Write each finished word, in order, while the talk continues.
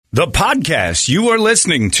The podcast you are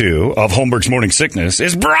listening to of Holmberg's Morning Sickness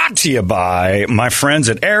is brought to you by my friends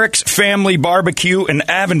at Eric's Family Barbecue in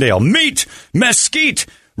Avondale. Meet, mesquite,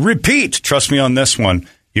 repeat. Trust me on this one.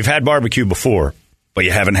 You've had barbecue before, but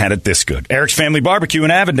you haven't had it this good. Eric's Family Barbecue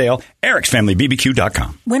in Avondale,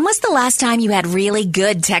 ericsfamilybbq.com. When was the last time you had really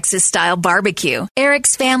good Texas-style barbecue?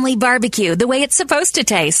 Eric's Family Barbecue, the way it's supposed to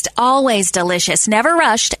taste. Always delicious, never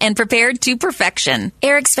rushed, and prepared to perfection.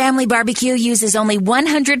 Eric's Family Barbecue uses only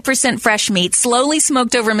 100% fresh meat, slowly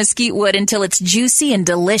smoked over mesquite wood until it's juicy and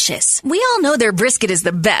delicious. We all know their brisket is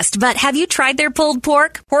the best, but have you tried their pulled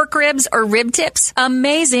pork, pork ribs, or rib tips?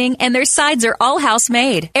 Amazing, and their sides are all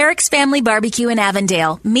house-made. Eric's Family Barbecue in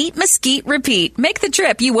Avondale. Meet, mesquite, repeat. Make the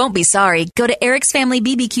trip. You won't be sorry. Go to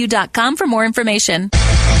ericsfamilybbq.com for more information.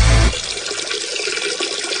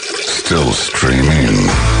 Still streaming.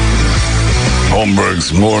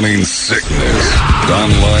 Holmberg's Morning Sickness.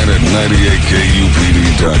 Online at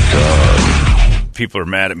 98kupd.com. People are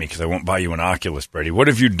mad at me because I won't buy you an Oculus, Brady. What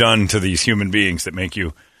have you done to these human beings that make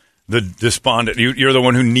you the despondent? You're the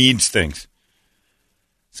one who needs things.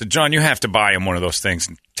 So, John, you have to buy him one of those things.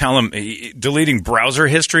 Tell him, deleting browser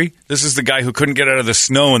history, this is the guy who couldn't get out of the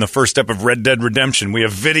snow in the first step of Red Dead Redemption. We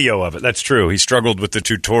have video of it. That's true. He struggled with the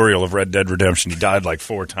tutorial of Red Dead Redemption. He died like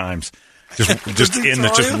 4 times. Just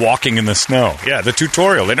walking in the snow. Yeah, the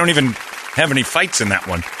tutorial. They don't even have any fights in that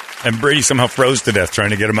one. And Brady somehow froze to death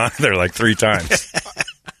trying to get him out of there like 3 times.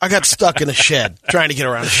 I got stuck in a shed, trying to get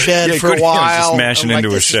around a shed for a while. Just smashing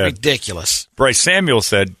into a shed. This is ridiculous. Bryce Samuel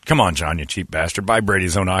said, come on, John, you cheap bastard. Buy Brady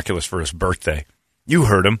his own Oculus for his birthday. You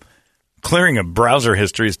heard him. Clearing a browser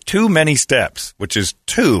history is too many steps, which is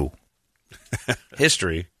 2.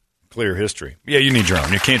 History, clear history. Yeah, you need your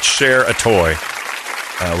own. You can't share a toy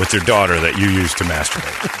with your daughter that you use to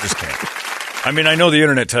masturbate. You just can't. I mean, I know the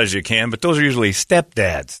internet tells you can, but those are usually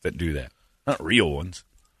stepdads that do that, not real ones.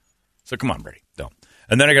 So come on, Brady, don't.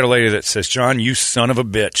 And then I got a lady that says, John, you son of a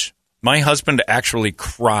bitch. My husband actually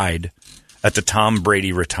cried at the Tom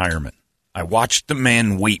Brady retirement. I watched the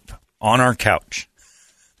man weep on our couch.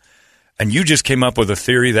 And you just came up with a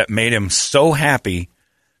theory that made him so happy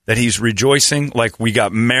that he's rejoicing like we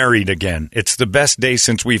got married again. It's the best day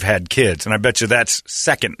since we've had kids. And I bet you that's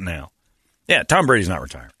second now. Yeah, Tom Brady's not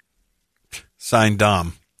retiring. Signed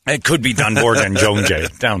Dom. It could be Don Borg and Joan J.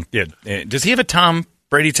 Down. Yeah. Does he have a Tom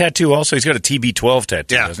Brady tattoo also? He's got a TB12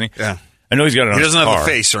 tattoo, doesn't he? Yeah. I know he's got it on his car. He doesn't have a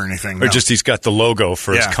face or anything. Or just he's got the logo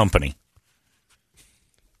for his company.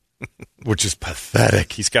 Which is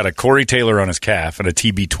pathetic. He's got a Corey Taylor on his calf and a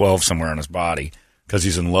TB12 somewhere on his body because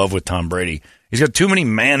he's in love with Tom Brady. He's got too many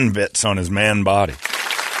man bits on his man body.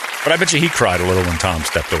 But I bet you he cried a little when Tom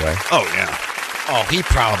stepped away. Oh, yeah. Oh, he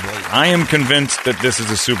probably. I am convinced that this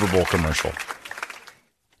is a Super Bowl commercial.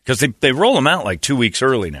 Because they roll them out like 2 weeks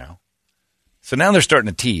early now. So now they're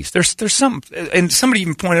starting to tease. There's some, and somebody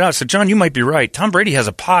even pointed out, said, John, you might be right. Tom Brady has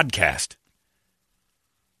a podcast.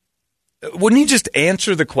 Wouldn't he just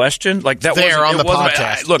answer the question? Like that there on the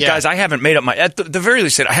podcast. Look, guys, I haven't made up at the very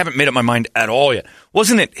least, I haven't made up my mind at all yet.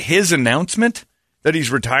 Wasn't it his announcement that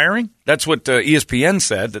he's retiring? That's what ESPN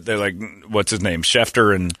said, that they're like, what's his name?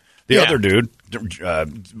 Schefter and the other dude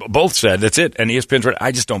both said, that's it. And ESPN's right.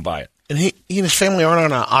 I just don't buy it. And he and his family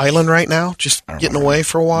aren't on an island right now, just getting away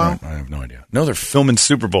for a while? I have no idea. No, they're filming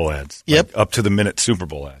Super Bowl ads. Yep. Like up-to-the-minute Super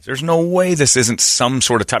Bowl ads. There's no way this isn't some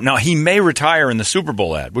sort of time. Now, he may retire in the Super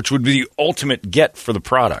Bowl ad, which would be the ultimate get for the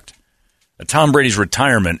product. Tom Brady's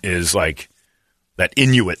retirement is like that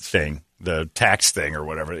Inuit thing, the tax thing or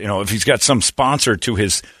whatever. You know, if he's got some sponsor to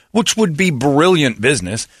his, which would be brilliant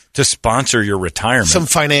business to sponsor your retirement. Some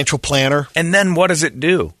financial planner. And then what does it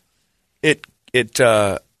do? It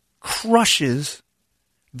crushes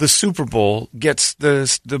the Super Bowl, gets the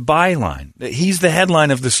byline. He's the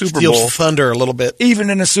headline of the Super Bowl. Steals thunder a little bit.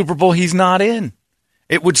 Even in a Super Bowl he's not in.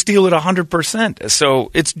 It would steal it 100%.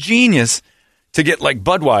 So it's genius to get like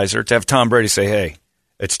Budweiser to have Tom Brady say, hey,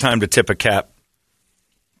 it's time to tip a cap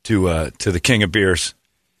to the king of beers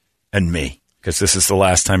and me, because this is the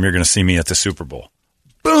last time you're going to see me at the Super Bowl.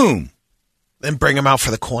 Boom. Then bring him out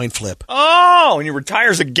for the coin flip. Oh, and he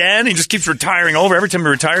retires again. He just keeps retiring over. Every time he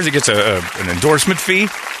retires, he gets an endorsement fee.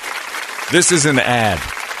 This is an ad.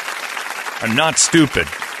 I'm not stupid.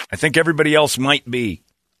 I think everybody else might be.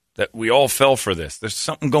 That we all fell for this. There's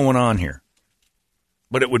something going on here.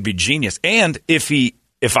 But it would be genius. And if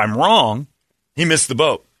I'm wrong, he missed the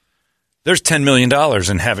boat. There's $10 million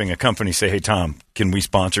in having a company say, hey, Tom, can we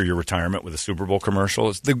sponsor your retirement with a Super Bowl commercial?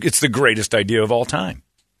 It's the greatest idea of all time.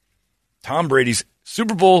 Tom Brady's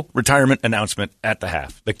Super Bowl retirement announcement at the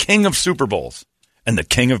half. The king of Super Bowls and the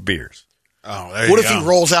king of beers. Oh, there you go. What if he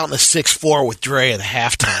rolls out in the 6'4" with Dre at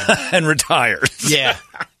halftime? And retires. Yeah.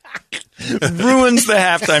 ruins the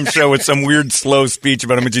halftime show with some weird slow speech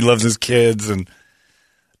about how much he loves his kids, and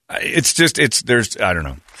there's I don't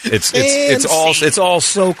know. It's all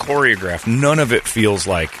so choreographed. None of it feels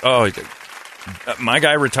like, my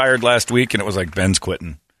guy retired last week, and it was like Ben's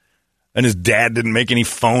quitting. And his dad didn't make any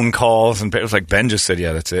phone calls. And it was like Ben just said,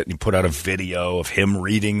 yeah, that's it. And he put out a video of him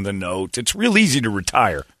reading the note. It's real easy to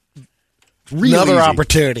retire. Another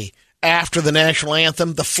opportunity. After the national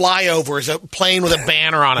anthem, the flyover is a plane with a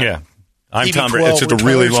banner on it. Yeah. I'm Tom Brady. It's just a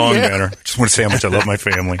really long banner. I just want to say how much I love my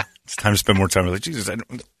family. It's time to spend more time with it. Jesus, that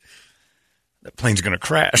plane's going to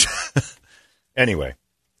crash. Anyway.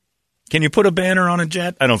 Can you put a banner on a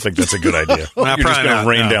jet? I don't think that's a good idea. You're just going to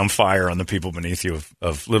rain down fire on the people beneath you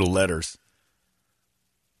of little letters.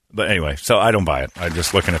 But anyway, so I don't buy it. I'm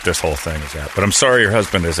just looking at this whole thing as that. But I'm sorry your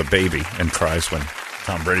husband is a baby and cries when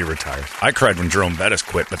Tom Brady retires. I cried when Jerome Bettis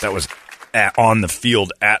quit, but that was on the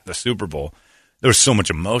field at the Super Bowl. There was so much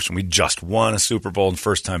emotion. We just won a Super Bowl the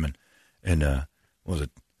first time in what was it?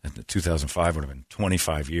 In 2005 would have been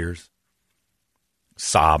 25 years.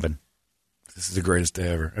 Sobbing. This is the greatest day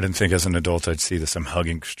ever. I didn't think as an adult I'd see this. I'm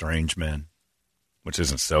hugging strange men, which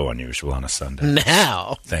isn't so unusual on a Sunday.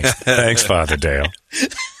 Now. Thanks, Father Dale.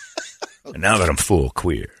 And now that I'm full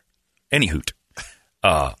queer. Any hoot.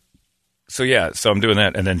 So I'm doing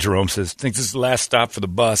that. And then Jerome says, I think this is the last stop for the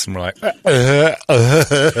bus. And we're like, I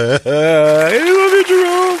love you,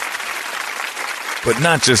 Jerome. But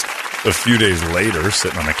not just a few days later,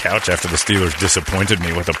 sitting on the couch after the Steelers disappointed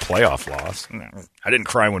me with a playoff loss. I didn't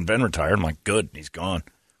cry when Ben retired. I'm like, good, he's gone.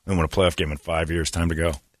 We won a playoff game in 5 years. Time to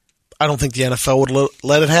go. I don't think the NFL would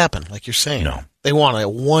let it happen, like you're saying. No. They want a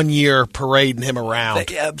 1 year parading him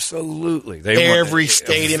around. Absolutely. Every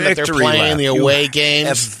stadium that they're playing, the away games.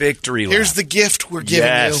 A victory lap. Here's the gift we're giving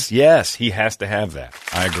you. Yes, he has to have that.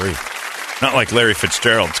 I agree. Not like Larry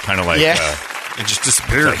Fitzgerald's kind of like... It just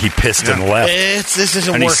disappeared. He pissed and left. This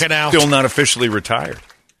isn't working out. Still not officially retired.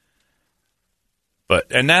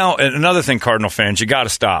 And now, another thing, Cardinal fans, you got to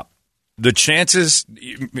stop. The chances,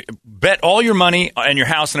 bet all your money and your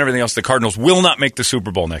house and everything else, the Cardinals will not make the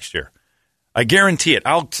Super Bowl next year. I guarantee it.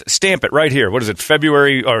 I'll stamp it right here. What is it,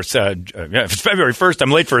 February? If it's February 1st,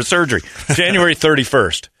 I'm late for a surgery. January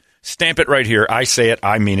 31st. Stamp it right here. I say it.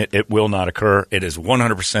 I mean it. It will not occur. It is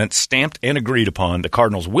 100% stamped and agreed upon. The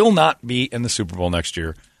Cardinals will not be in the Super Bowl next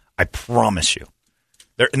year. I promise you.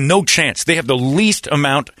 There's no chance. They have the least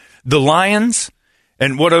amount. The Lions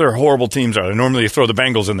and what other horrible teams are there? Normally you throw the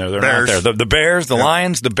Bengals in there. They're Bears. not there. The Bears, the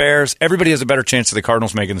Lions, the Bears. Everybody has a better chance of the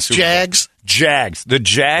Cardinals making the Super Bowl. Jags. The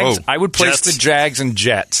Jags. Whoa. I would place Jets. the Jags and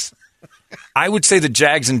Jets. I would say the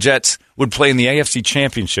Jags and Jets would play in the AFC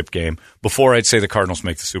Championship game before I'd say the Cardinals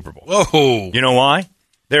make the Super Bowl. Whoa. You know why?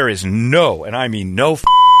 There is no, and I mean no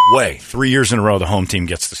way, 3 years in a row the home team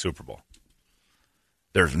gets the Super Bowl.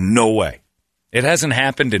 There's no way. It hasn't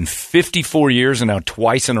happened in 54 years and now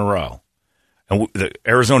twice in a row. And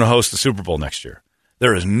Arizona hosts the Super Bowl next year.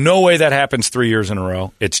 There is no way that happens 3 years in a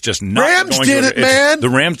row. It's just not Rams going did to. it, man. The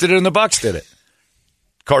Rams did it and the Bucs did it.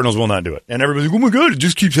 Cardinals will not do it. And everybody's like, oh, my God, it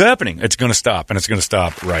just keeps happening. It's going to stop, and it's going to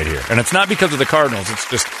stop right here. And it's not because of the Cardinals. It's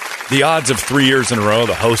just the odds of 3 years in a row,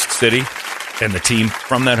 the host city and the team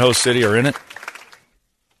from that host city are in it.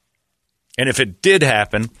 And if it did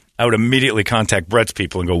happen, I would immediately contact Brett's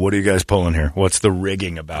people and go, what are you guys pulling here? What's the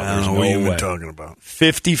rigging about? I don't know what you've been talking about.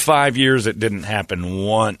 55 years it didn't happen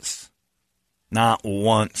once. Not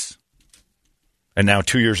once. And now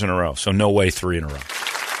 2 years in a row. So no way 3 in a row.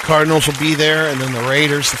 Cardinals will be there, and then the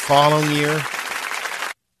Raiders the following year.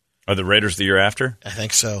 Are the Raiders the year after? I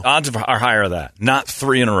think so. Odds are higher than that. Not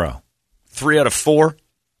 3 in a row. 3 out of 4,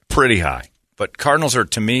 pretty high. But Cardinals are,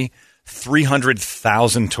 to me,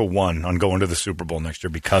 300,000 to 1 on going to the Super Bowl next year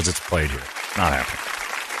because it's played here. Not happening.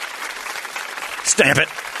 Stamp it.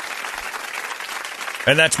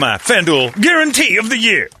 And that's my FanDuel guarantee of the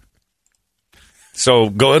year. So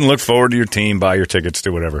go ahead and look forward to your team, buy your tickets,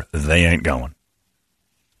 do whatever. They ain't going.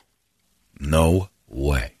 No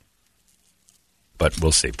way. But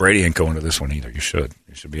we'll see. Brady ain't going to this one either. You should.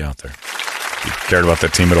 You should be out there. If you cared about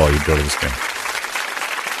that team at all, you'd go to this game.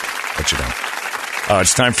 But you don't.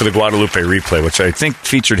 It's time for the Guadalupe replay, which I think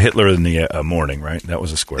featured Hitler in the morning, right? That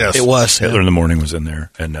was a square. Yes. It was. Hitler in the morning was in there.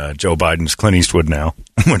 And Joe Biden's Clint Eastwood now,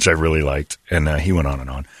 which I really liked. And he went on and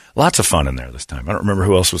on. Lots of fun in there this time. I don't remember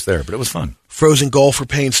who else was there, but it was fun. Frozen goal for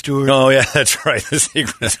Payne Stewart. Oh, yeah, that's right. The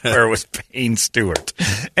secret square was Payne Stewart.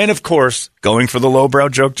 And, of course, going for the lowbrow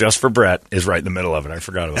joke just for Brett is right in the middle of it. I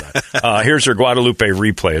forgot about that. Here's your Guadalupe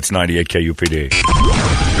replay. It's 98 KUPD.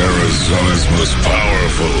 Arizona's most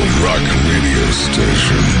powerful rock radio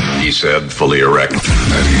station. He said, fully erect. 98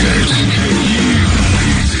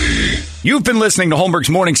 KUPD. You've been listening to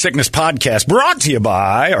Holmberg's Morning Sickness Podcast, brought to you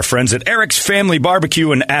by our friends at Eric's Family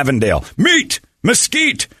Barbecue in Avondale. Meet,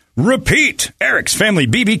 mesquite, repeat.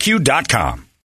 Eric'sFamilyBBQ.com.